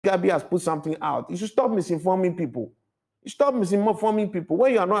Gabi has put something out. You should stop misinforming people. You stop misinforming people.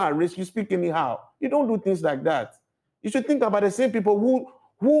 When you are not at risk, you speak anyhow. You don't do things like that. You should think about the same people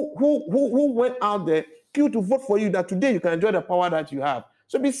who went out there, queued to vote for you, that today you can enjoy the power that you have.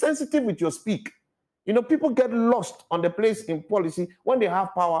 So be sensitive with your speak. You know, people get lost on the place in policy when they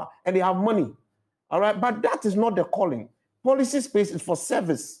have power and they have money. All right, but that is not the calling. Policy space is for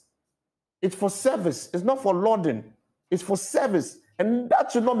service. It's for service. It's not for lauding. It's for service. And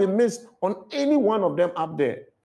that should not be missed on any one of them up there.